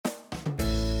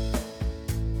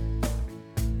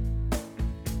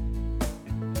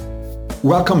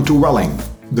Welcome to Welling.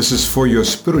 This is for your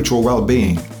spiritual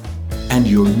well-being and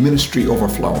your ministry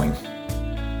overflowing.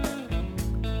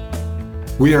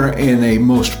 We are in a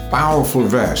most powerful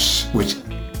verse which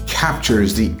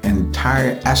captures the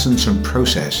entire essence and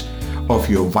process of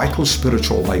your vital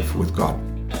spiritual life with God.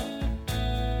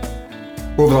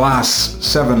 Over the last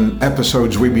 7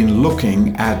 episodes, we've been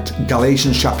looking at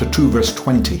Galatians chapter 2, verse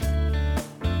 20,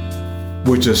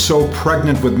 which is so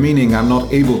pregnant with meaning I'm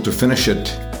not able to finish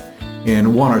it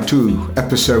in 1 or 2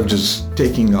 episodes. It's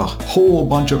taking a whole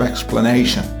bunch of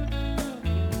explanation.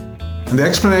 And the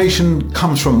explanation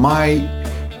comes from my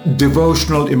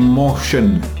devotional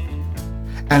emotion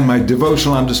and my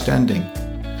devotional understanding,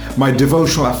 my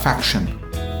devotional affection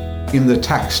in the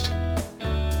text.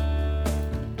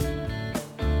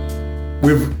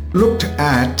 We've looked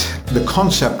at the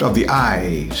concept of the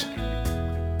eyes.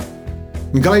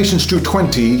 In Galatians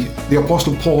 2:20, the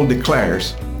Apostle Paul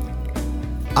declares,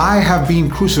 I have been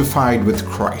crucified with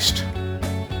Christ,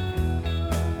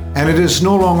 and it is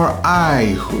no longer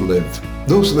I who live.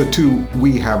 Those are the 2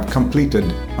 we have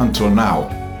completed until now.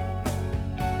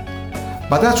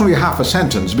 But that's only half a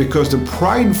sentence, because the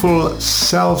prideful,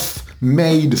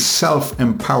 self-made,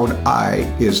 self-empowered I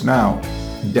is now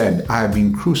dead. I have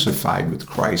been crucified with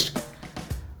Christ.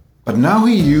 But now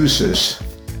he uses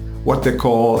what they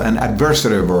call an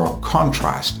adversative or a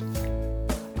contrast.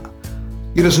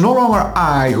 It is no longer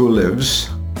I who lives,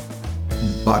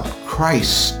 but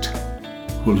Christ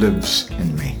who lives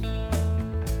in me.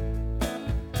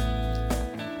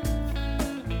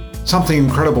 Something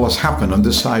incredible has happened on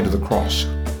this side of the cross.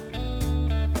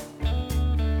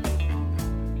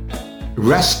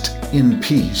 Rest in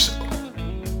peace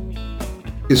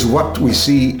is what we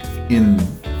see in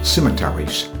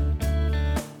cemeteries.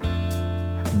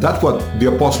 That's what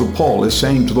the Apostle Paul is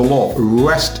saying to the law.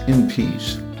 Rest in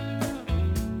peace.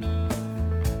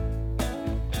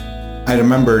 I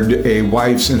remembered a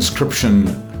wife's inscription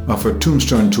of a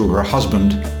tombstone to her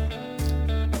husband,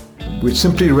 which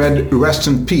simply read, rest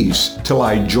in peace till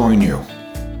I join you.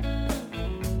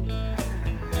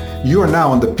 You are now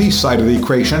on the peace side of the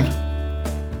equation,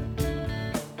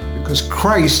 because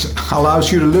Christ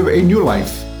allows you to live a new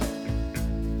life.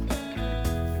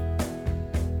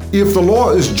 If the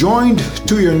law is joined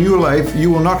to your new life, you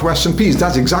will not rest in peace.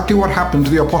 That's exactly what happened to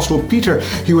the Apostle Peter.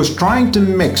 He was trying to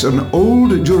mix an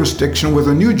old jurisdiction with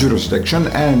a new jurisdiction,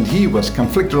 and he was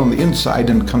conflicted on the inside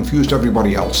and confused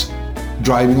everybody else,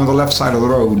 driving on the left side of the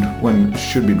road when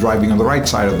should be driving on the right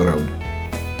side of the road.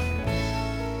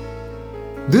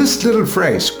 This little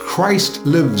phrase, Christ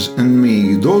lives in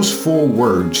me, those 4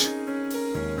 words,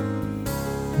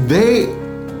 they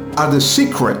are the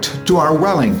secret to our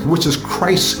welling, which is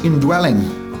Christ's indwelling.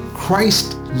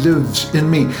 Christ lives in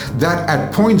me. That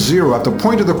at point 0, at the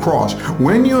point of the cross,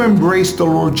 when you embrace the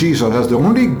Lord Jesus as the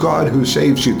only God who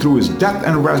saves you through his death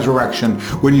and resurrection,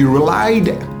 when you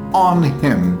relied on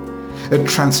him, a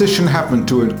transition happened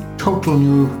to a total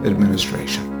new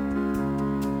administration.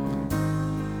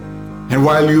 And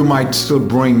while you might still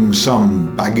bring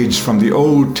some baggage from the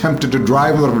old, tempted to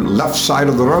drive on the left side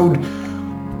of the road,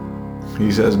 he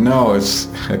says, no, it's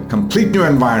a complete new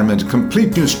environment,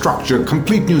 complete new structure,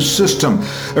 complete new system,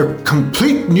 a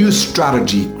complete new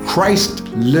strategy. Christ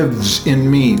lives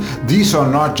in me. These are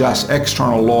not just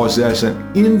external laws. There's an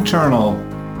internal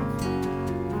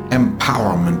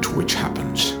empowerment which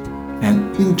happens,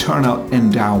 an internal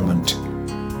endowment.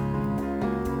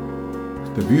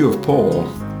 The view of Paul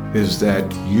is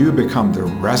that you become the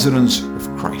residence of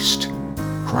Christ.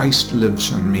 Christ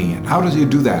lives in me. And how does he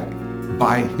do that?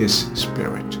 By his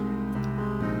Spirit.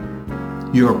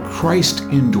 You're Christ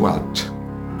indwelt,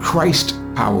 Christ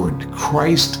powered,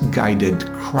 Christ guided,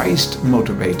 Christ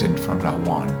motivated from now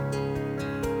on.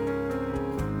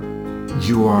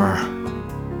 You are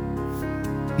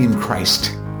in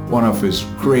Christ. One of his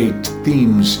great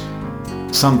themes,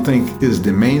 some think is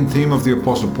the main theme of the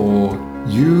Apostle Paul,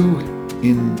 you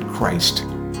in Christ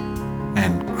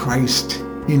and Christ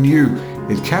in you.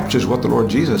 It captures what the Lord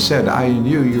Jesus said, I in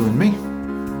you, you in me.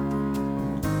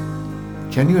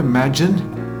 Can you imagine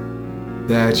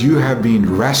that you have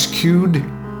been rescued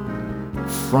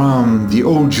from the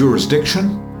old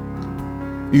jurisdiction?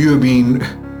 You have been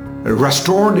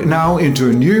restored now into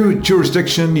a new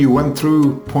jurisdiction. You went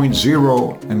through point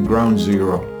 0 and ground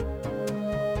 0.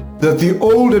 That the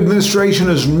old administration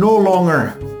is no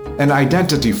longer an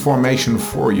identity formation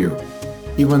for you,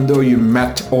 even though you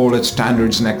met all its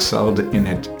standards and excelled in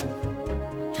it.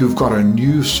 You've got a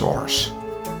new source,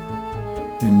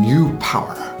 a new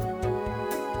power.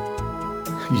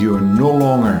 You are no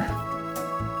longer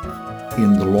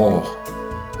in the law,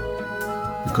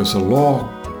 because the law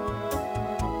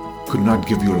could not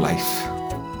give you life.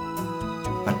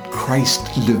 But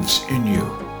Christ lives in you.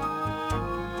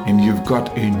 And you've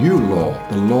got a new law,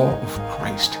 the law of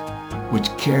Christ, which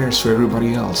cares for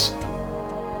everybody else.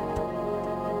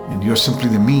 And you're simply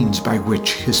the means by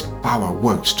which his power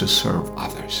works to serve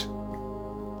others.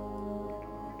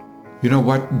 You know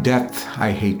what? Death,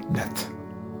 I hate death.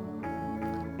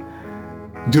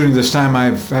 During this time,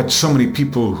 I've had so many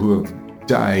people who have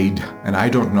died, and I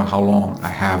don't know how long I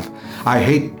have. I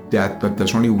hate death, but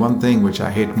there's only one thing which I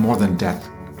hate more than death,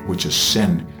 which is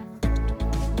sin.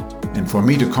 And for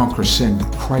me to conquer sin,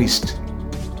 Christ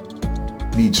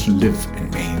needs to live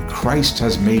in me. And Christ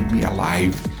has made me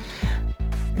alive,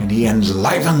 and he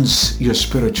enlivens your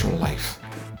spiritual life.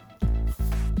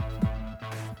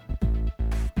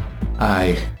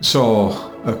 I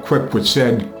saw a quip which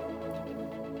said,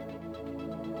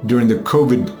 during the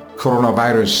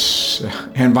coronavirus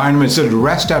environment, it said,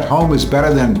 rest at home is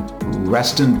better than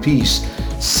rest in peace.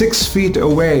 6 feet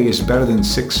away is better than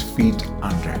 6 feet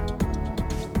under.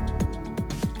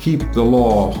 Keep the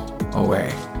law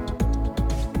away.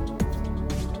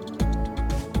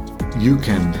 You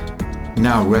can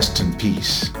now rest in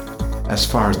peace as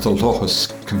far as the law is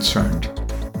concerned.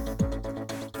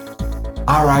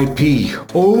 R.I.P.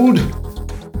 Old,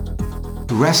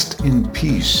 rest in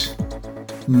peace.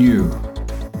 New.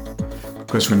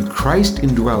 Because when Christ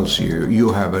indwells you,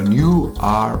 you have a new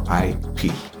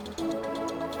R.I.P.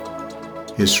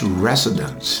 His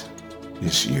residence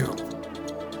is you.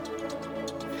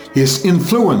 His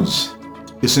influence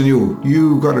is in you.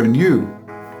 You got a new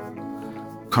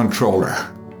controller.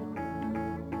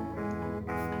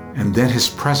 And then his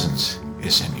presence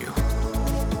is in you.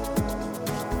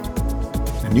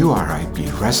 A new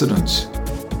R.I.P. Residence,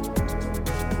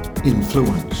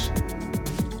 influence,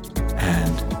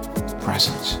 and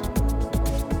presence.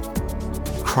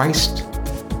 Christ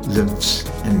lives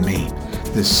in me.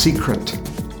 The secret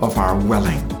of our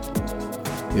welling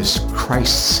is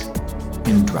Christ's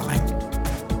indwelling,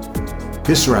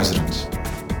 his residence,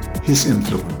 his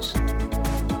influence,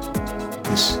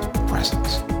 his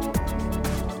presence.